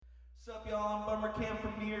What's up, y'all? I'm Bummer Camp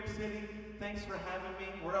from New York City. Thanks for having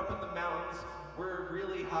me. We're up in the mountains. We're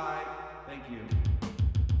really high. Thank you.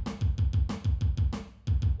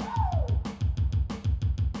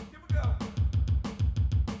 Here we go.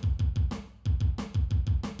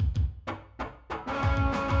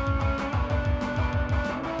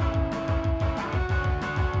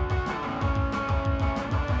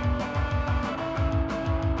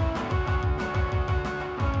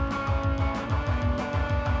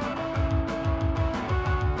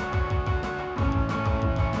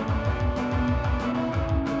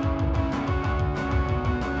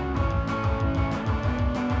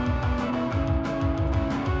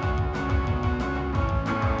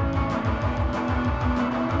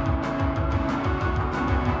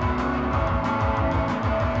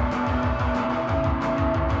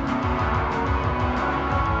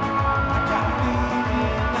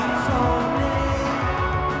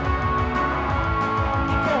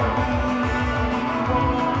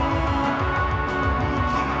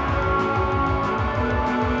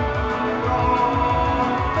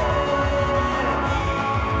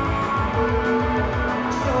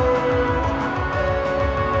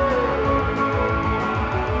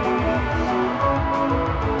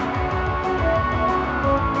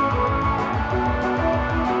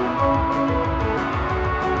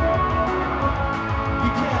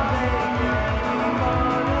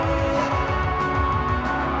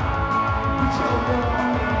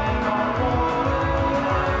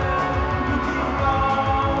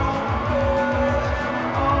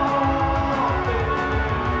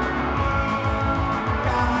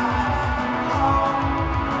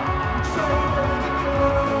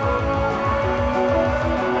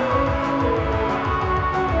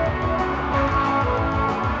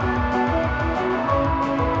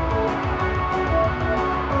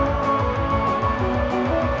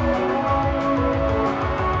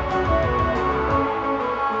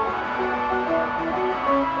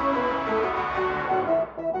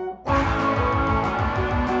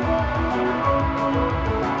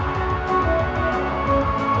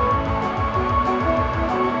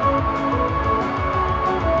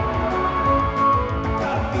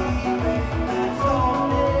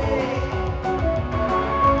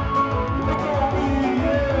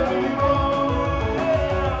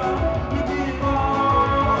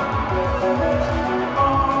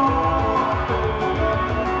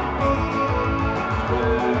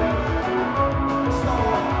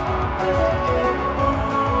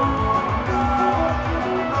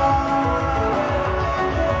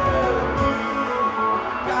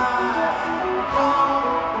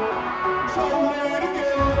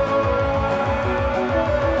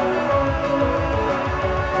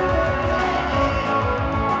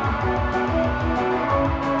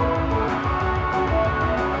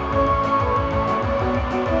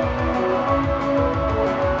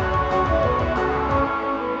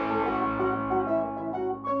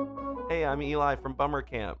 Hey, I'm Eli from Bummer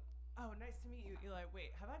Camp. Oh, nice to meet you, Eli.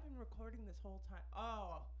 Wait, have I been recording this whole time?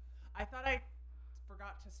 Oh, I thought I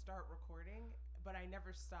forgot to start recording, but I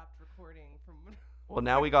never stopped recording from. Well,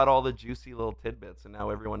 now we got all the juicy little tidbits, and now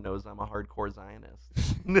everyone knows I'm a hardcore Zionist. Oh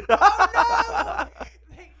no!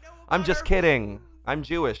 They know I'm about just our kidding. views. I'm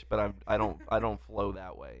Jewish, but I don't flow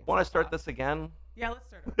that way. Want to start this again? Yeah, let's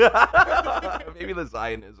start over. Maybe the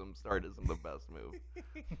Zionism start isn't the best move.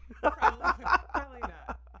 Probably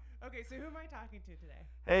not. Okay, so who am I talking to today?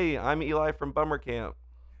 Hey, I'm Eli from Bummer Camp.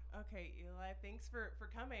 Okay, Eli, thanks for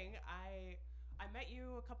coming. I met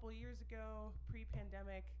you a couple years ago,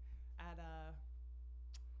 pre-pandemic, at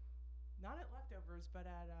not at Leftovers, but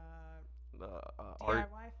at The DIY art,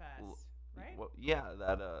 Fest, right? well, yeah,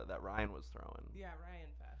 that Ryan was throwing. Yeah, Ryan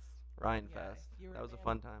Fest. Ryan Yeah, Fest. you were That was a there.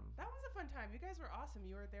 fun time. That was a fun time. You guys were awesome.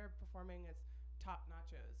 You were there performing as Top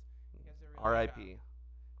Nachos. You guys did a really good R.I.P. job.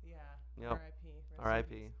 Yeah. Yep. R.I.P. Rest in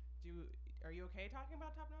R.I.P. peace. Are you okay talking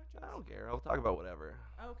about Top Nachos? I don't care. I'll talk about whatever.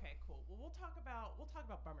 Okay, cool. Well, we'll talk about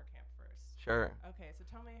Bummer Camp first. Sure. Okay, so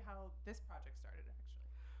tell me how this project started actually.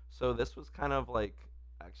 So this was kind of like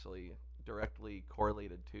actually directly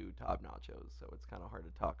correlated to Top Nachos. So it's kind of hard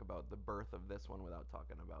to talk about the birth of this one without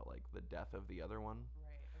talking about like the death of the other one.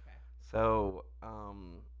 Right. Okay. So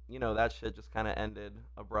that shit just kind of ended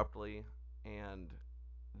abruptly, and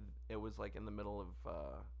it was like in the middle of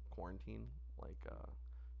quarantine, like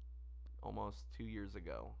almost 2 years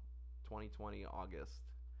ago, 2020 August.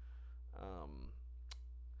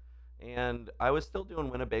 And I was still doing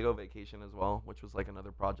Winnebago Vacation as well, which was like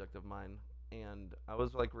another project of mine. And I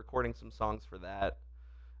was like recording some songs for that.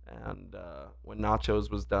 And when Nachos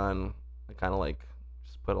was done, I kind of like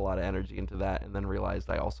just put a lot of energy into that, and then realized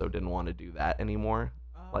I also didn't want to do that anymore,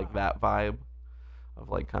 like that vibe of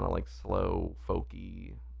like kind of like slow,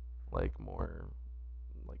 folky, like more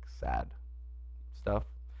like sad stuff.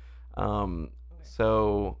 Okay.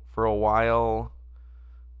 So for a while,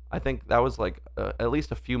 I think that was like at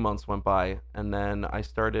least a few months went by, and then I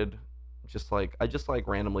started I just like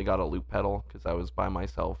randomly got a loop pedal because I was by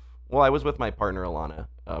myself. Well, I was with my partner Alana,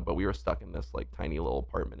 but we were stuck in this like tiny little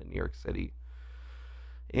apartment in New York City,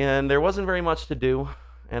 and there wasn't very much to do.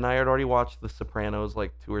 And I had already watched The Sopranos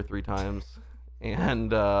like 2 or 3 times,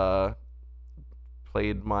 and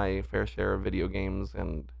played my fair share of video games.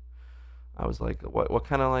 And I was like, what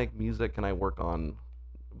kind of like music can I work on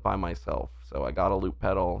by myself? So I got a loop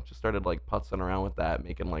pedal, just started like putzing around with that,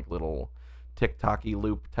 making like little TikToky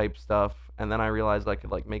loop type stuff, and then I realized I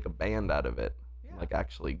could like make a band out of it, Yeah. like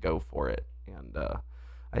actually go for it. And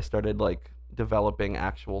I started like developing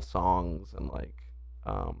actual songs, and like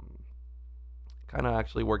um, kind of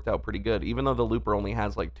actually worked out pretty good, even though the looper only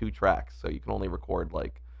has like 2 tracks, so you can only record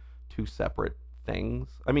like 2 separate things.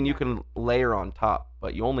 I mean, you Yeah. can layer on top,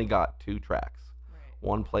 but you only got 2 tracks. Right.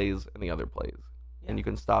 One plays and the other plays, and Yeah. you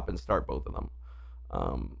can stop and start both of them.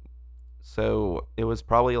 Um, so it was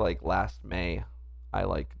probably like last May, I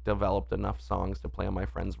like developed enough songs to play on my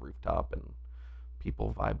friend's rooftop, and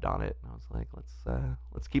people vibed on it. And I was like,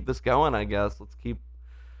 let's keep this going. I guess let's keep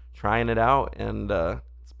trying it out. And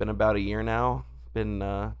it's been about a year now. Been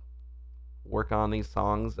working on these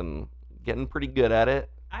songs and getting pretty good at it,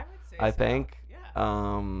 I would say I so. think.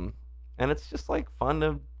 Yeah. And it's just like fun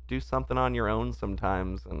to do something on your own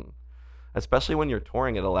sometimes, and especially when you're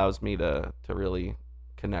touring, it allows me to really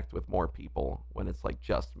connect with more people when it's like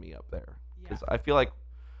just me up there. Yeah. Because I feel like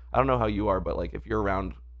I don't know how you are, but like if you're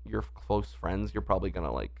around your close friends, you're probably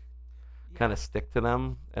gonna like Yeah. kind of stick to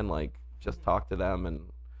them and like just Mhm. talk to them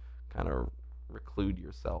and kind of reclude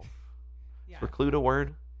yourself. Yeah. Is reclude a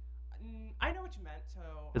word? I know what you meant. So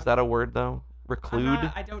Is that a word though?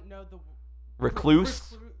 Reclude? I don't know the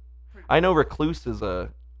Recluse? I know recluse is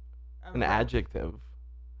an adjective.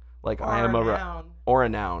 Like or I am a noun. or a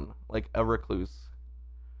noun, like a recluse.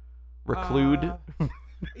 Reclude.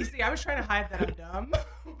 You see, I was trying to hide that I'm dumb,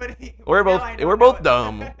 but we're now both I don't we're know both it.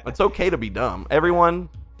 dumb. It's okay to be dumb. Everyone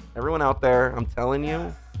out there, I'm telling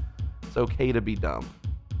you, it's okay to be dumb.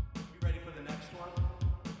 You ready for the next one?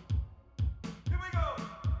 Here we go.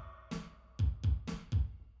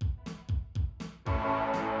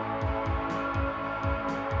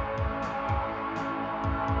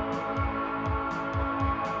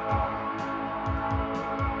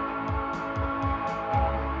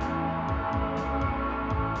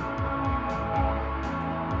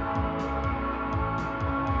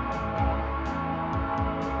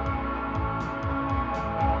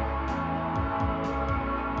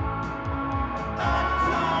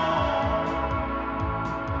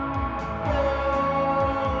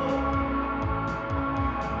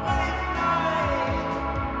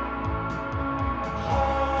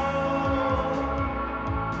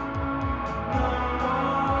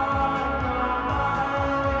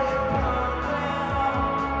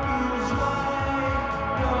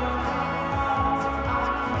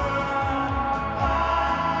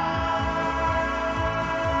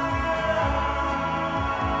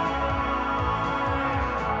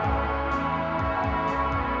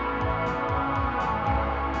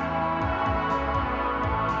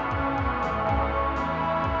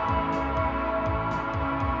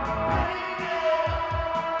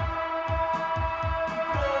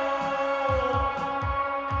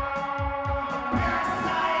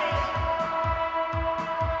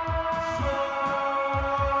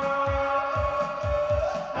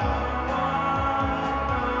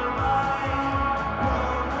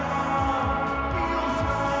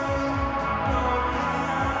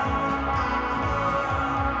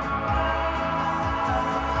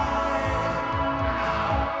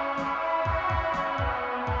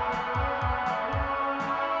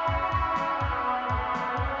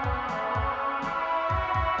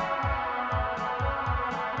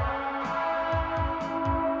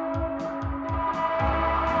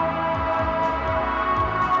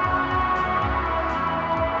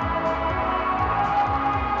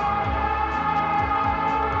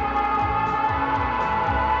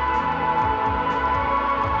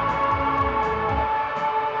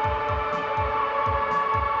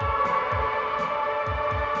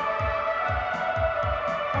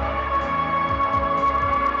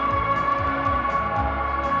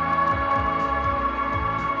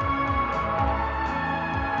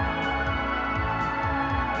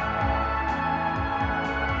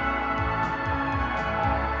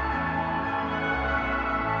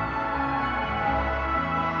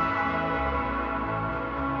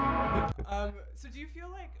 So do you feel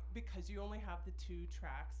like because you only have the 2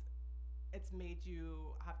 tracks, it's made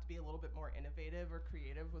you have to be a little bit more innovative or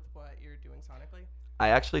creative with what you're doing sonically? I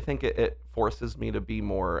actually think it forces me to be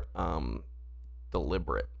more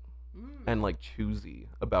deliberate and like choosy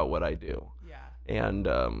about what I do. Yeah. And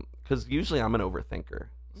because usually I'm an overthinker,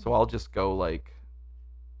 so Mhm. I'll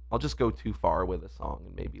just go too far with a song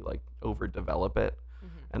and maybe like overdevelop it. Mhm.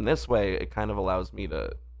 And this way, it kind of allows me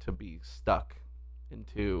to be stuck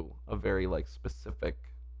into a very like specific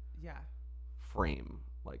Yeah. frame.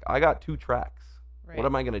 Like I got 2 tracks. Right. What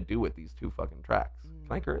am I gonna do with these 2 fucking tracks?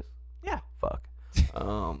 Can I curse? Yeah. Fuck.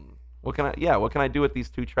 What can I do with these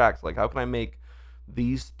 2 tracks? Like how can I make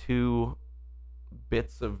these 2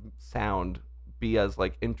 bits of sound be as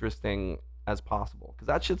like interesting as possible? Because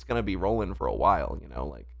that shit's gonna be rolling for a while, you know,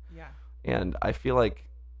 like. Yeah. And I feel like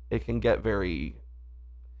it can get very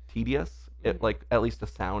tedious. It like at least a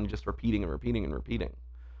sound just repeating and repeating and repeating.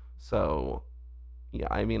 So yeah,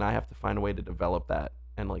 I mean I have to find a way to develop that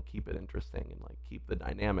and like keep it interesting and like keep the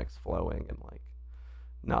dynamics flowing and like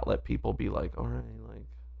not let people be like, all right, like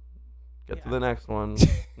get to Yeah. the next one.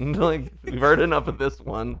 Like we've heard enough of this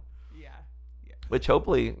one. Yeah. Yeah. Which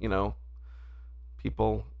hopefully, you know,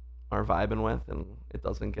 people are vibing with and it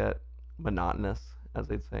doesn't get monotonous, as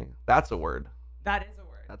they'd say. That's a word. That is a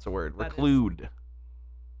word. That's a word. That is- Reclude.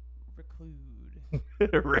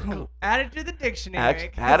 Reclude. Add it to the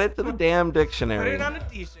dictionary. Add it to the damn Put dictionary. it on a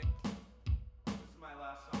t-shirt. This is my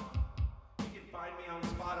last song. You can find me on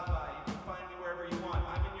Spotify. You can find me wherever you want.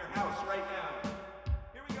 I'm in your house right now.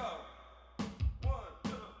 Here we go. 1, 2,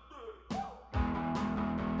 3.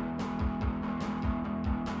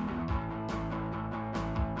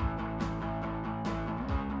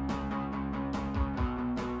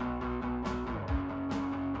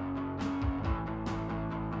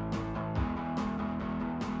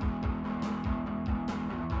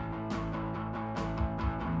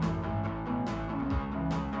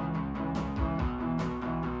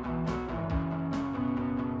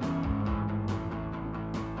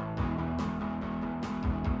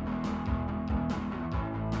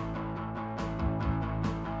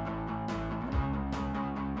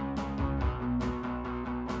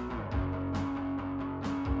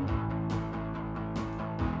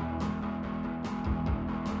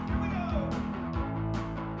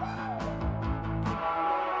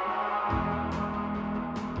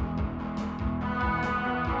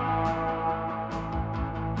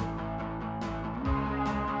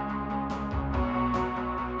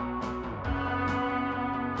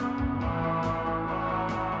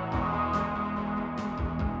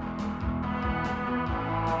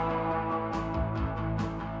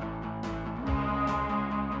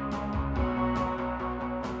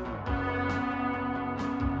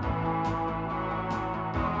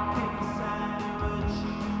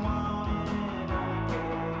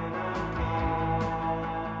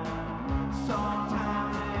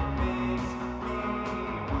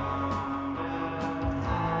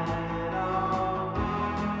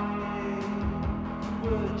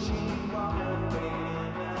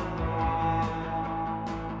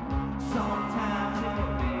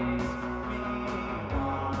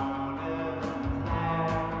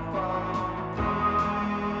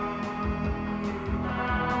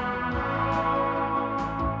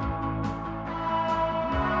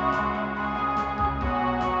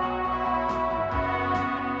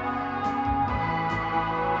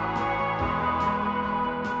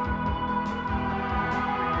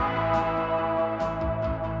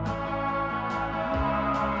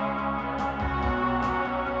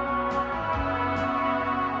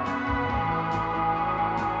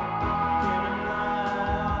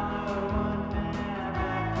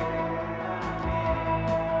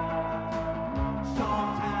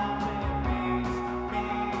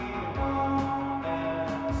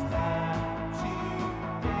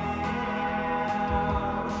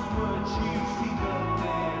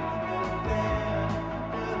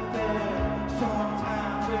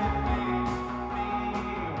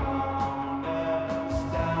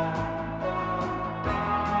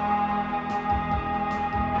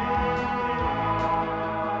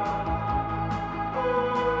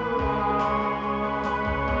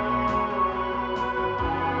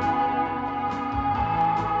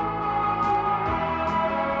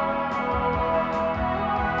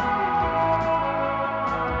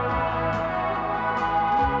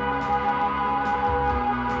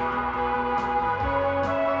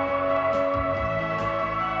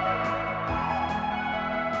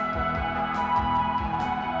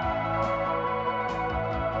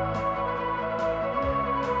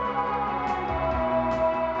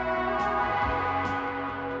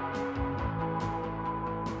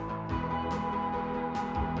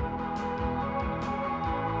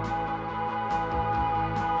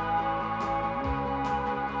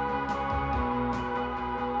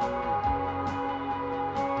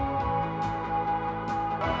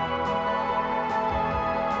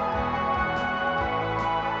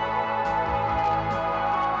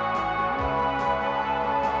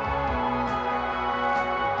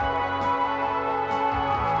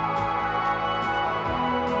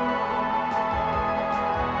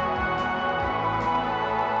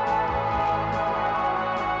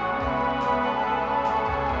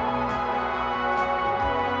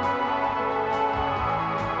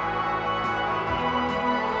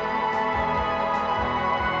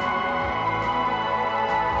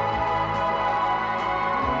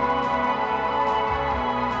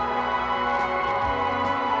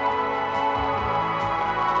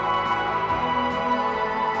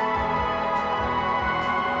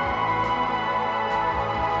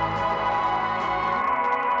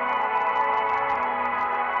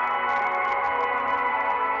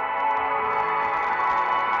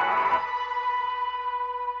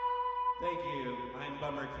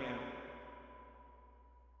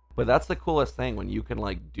 But that's the coolest thing when you can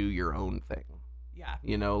like do your own thing. Yeah.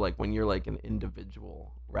 You know, like when you're like an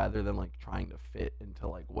individual rather than like trying to fit into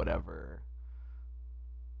like whatever,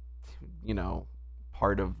 you know,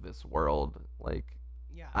 part of this world. Like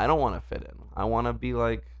Yeah. I don't want to fit in. I want to be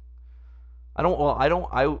like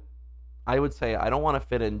I would say I don't want to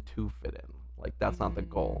fit in to fit in. Like that's not the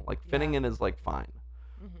goal. Like fitting Yeah. in is like fine.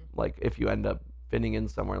 Mm-hmm. Like if you end up fitting in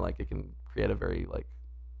somewhere, like it can create a very like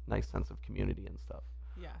nice sense of community and stuff.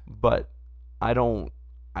 Yeah. But I don't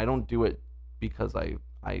do it because I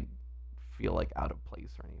feel like out of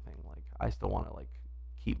place or anything. Like I still want to like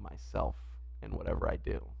keep myself in whatever I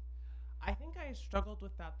do. I think I struggled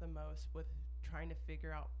with that the most with trying to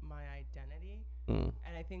figure out my identity. Mm.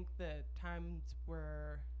 And I think the times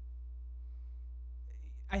where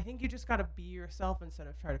I think you just got to be yourself instead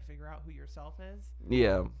of try to figure out who yourself is.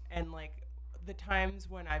 Yeah. And like the times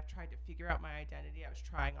when I've tried to figure out my identity, I was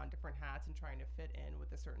trying on different hats and trying to fit in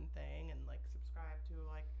with a certain thing and like subscribe to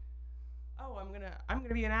like, oh, I'm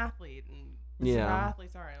gonna be an athlete and this is how Yeah.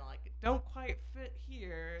 athletes are, and like don't quite fit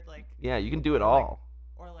here, like Yeah, you can do it Or, like, all.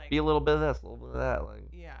 or like Be a little bit of this, a little bit of that. Like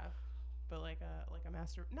yeah, but like a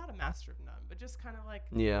master, not a master of none, but just kind of like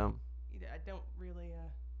yeah. I don't really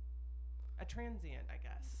a transient, I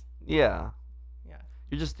guess. Yeah. Yeah.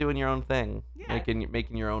 You're just doing your own thing. Yeah.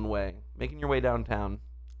 Making your own way. Making your way downtown.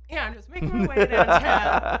 Yeah, I'm just making my way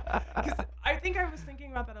downtown. Because I think I was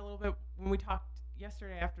thinking about that a little bit when we talked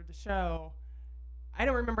yesterday after the show. I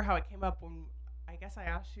don't remember how it came up when I guess I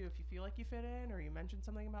asked you if you feel like you fit in, or you mentioned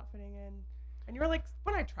something about fitting in, and you were like,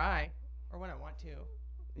 when I try or when I want to.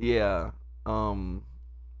 Yeah.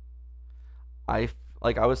 I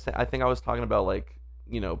think I was talking about like,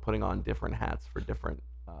 you know, putting on different hats for different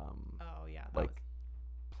Oh yeah. like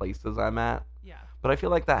places I'm at. Yeah. But I feel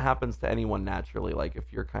like that happens to anyone naturally. Like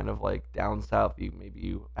if you're kind of like down south,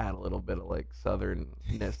 you add a little bit of like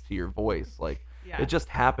southernness to your voice. Like Yeah. it just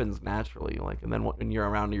happens naturally. Like and then when you're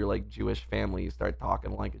around your like Jewish family, you start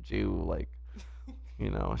talking like a Jew, like you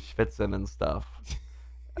know, schwitzen and stuff.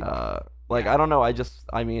 Like Yeah. I don't know.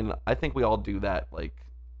 I mean, I think we all do that like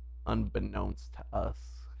unbeknownst to us.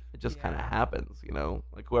 It just kind of Yeah. happens, you know.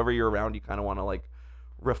 Like whoever you're around, you kind of want to like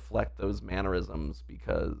reflect those mannerisms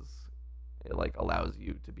because it like allows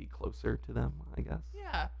you to be closer to them, I guess.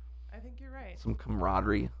 Yeah. I think you're right. Some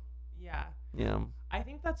camaraderie. Yeah. Yeah. I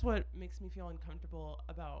think that's what makes me feel uncomfortable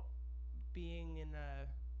about being in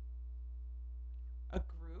a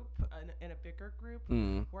group, in a bigger group,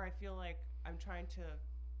 Mm. where I feel like I'm trying to.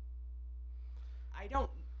 I don't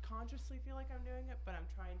consciously feel like I'm doing it, but I'm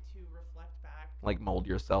trying to reflect back Like mold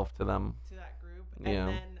yourself to them. to that group, Yeah. and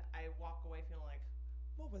then I walk away feeling like,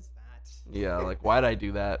 what was that? Yeah. Like why'd I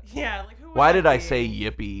do that? Yeah, like who? Was Why that did I being? say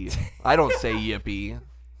yippee? I don't say yippee.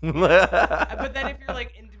 But then if you're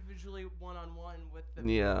like individually one-on-one with the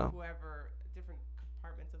Yeah. whoever, different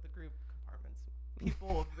compartments of the group,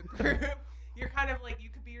 people of the group, you're kind of like, you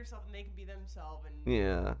could be yourself and they can be themselves, and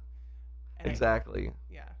Yeah. and Exactly.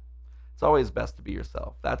 yeah. It's always best to be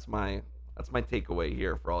yourself. That's my takeaway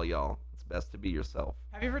here for all y'all. It's best to be yourself.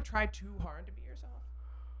 Have you ever tried too hard to be yourself?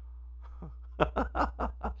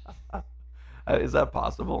 Is that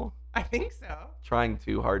possible? I think so. Trying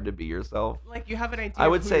too hard to be yourself? Like you have an idea I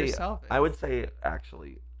would of who say yourself is. I would say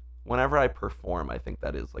actually whenever I perform, I think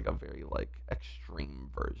that is like a very like extreme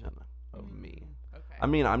version of me. Okay. I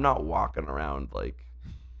mean, I'm not walking around like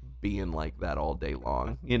being like that all day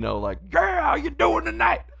long. You know, like, yeah, how you doing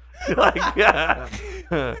tonight? Like, yeah,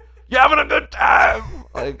 you having a good time?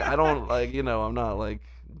 Like, I don't like, you know, I'm not like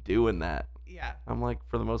doing that. Yeah. I'm like,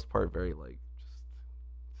 for the most part, very like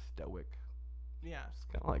just stoic, Yeah. just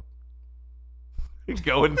kind of like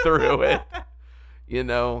going through it. You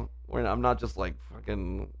know, where I'm not just like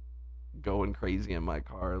fucking going crazy in my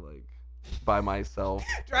car, like by myself.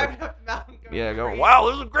 Driving up the mountain. Going Yeah, go, crazy. wow,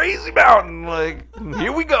 there's a crazy mountain. Like,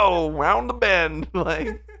 here we go, round the bend.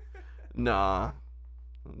 Like, nah.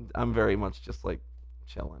 I'm very much just like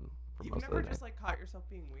chilling for You've most never of the day. just like caught yourself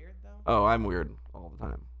being weird though. Oh, I'm weird all the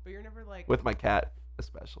time. But you're never like. With my cat,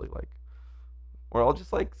 especially, like, or I'll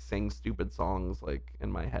just like sing stupid songs like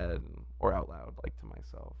in my head or out loud, like to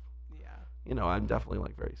myself. Yeah. You know, I'm definitely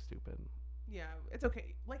like very stupid. Yeah. It's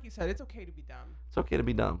okay. Like you said, it's okay to be dumb. It's okay to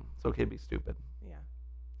be dumb. It's okay to be stupid. Yeah.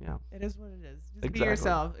 Yeah. It is what it is. Just Exactly. be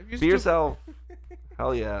yourself. If you're Be yourself.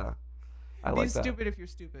 Hell yeah. I be like that. stupid if you're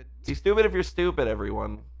stupid. Be stupid if you're stupid,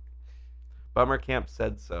 everyone. Bummer Camp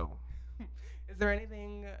said so. Is there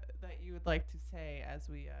anything that you would like to say as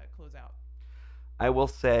we close out? I will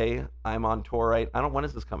say I'm on tour right. I don't. When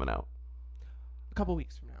is this coming out? A couple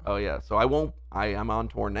weeks from now. Oh yeah. So I won't. I am on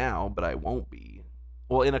tour now, but I won't be.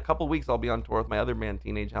 Well, in a couple weeks I'll be on tour with my other band,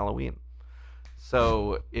 Teenage Halloween.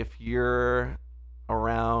 So if you're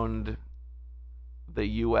around the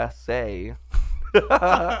USA,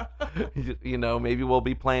 maybe we'll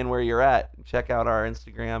be playing where you're at. Check out our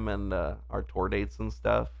Instagram and our tour dates and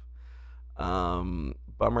stuff.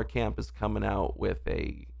 Bummer Camp is coming out with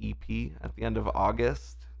a EP at the end of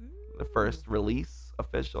August. The first release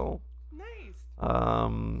official. Nice.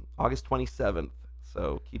 August 27th.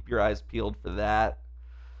 So keep your eyes peeled for that.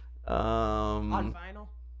 On vinyl.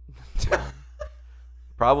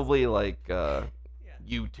 Probably like Yeah.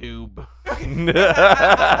 YouTube.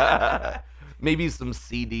 Maybe some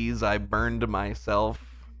CDs I burned myself.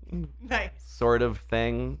 Nice. Sort of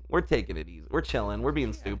thing. We're taking it easy. We're chilling. We're being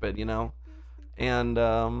Yeah. stupid, And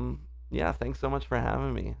yeah, thanks so much for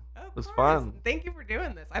having me. Of was course. fun. Thank you for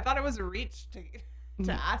doing this. I thought it was a reach to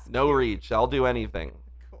ask. No you. reach. I'll do anything.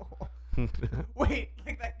 Cool. Wait,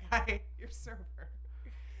 like that guy, your server.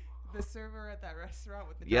 The server at that restaurant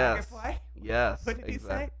with the Yes. dragonfly? Yes. What did he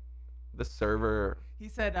say? The server. He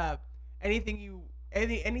said, anything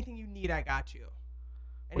you need, I got you.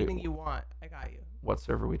 Anything Wait, you want, I got you. What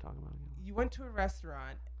server are we talking about again? You went to a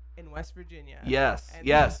restaurant in West Virginia. Yes. and-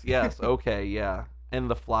 Yes. Okay. Yeah. And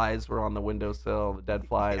the flies were on the windowsill, the dead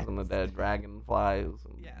flies and the Yes. dead dragonflies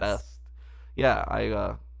and Yes. dust. Yeah.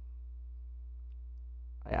 I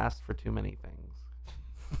asked for too many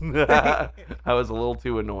things. I was a little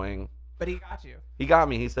too annoying. But he got you. He got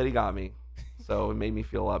me. He said he got me. So it made me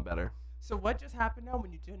feel a lot better. So what just happened now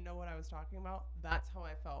when you didn't know what I was talking about? That's how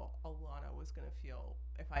I felt Alana was going to feel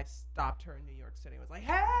if I stopped her in New York City and was like,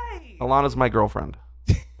 hey! Alana's my girlfriend,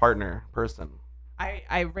 partner, person. I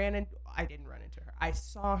didn't run into her. I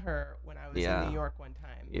saw her when I was Yeah. in New York one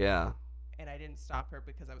time. Yeah. And I didn't stop her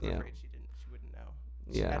because I was Yeah. afraid she wouldn't know.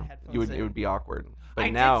 She Yeah. had headphones It in. would be awkward. But I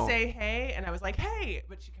now, did say hey, and I was like, hey,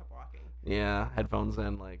 but she kept walking. yeah, headphones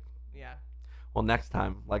in. Like, Yeah. well, next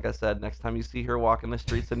time, like I said, next time you see her walking the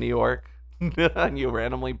streets of New York, and you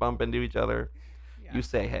randomly bump into each other, Yeah. you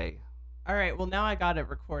say hey. All right. Well, now I got it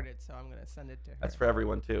recorded, so I'm gonna send it to her. That's for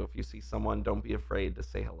everyone too. If you see someone, don't be afraid to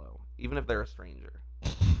say hello, even if they're a stranger.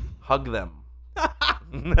 Hug them.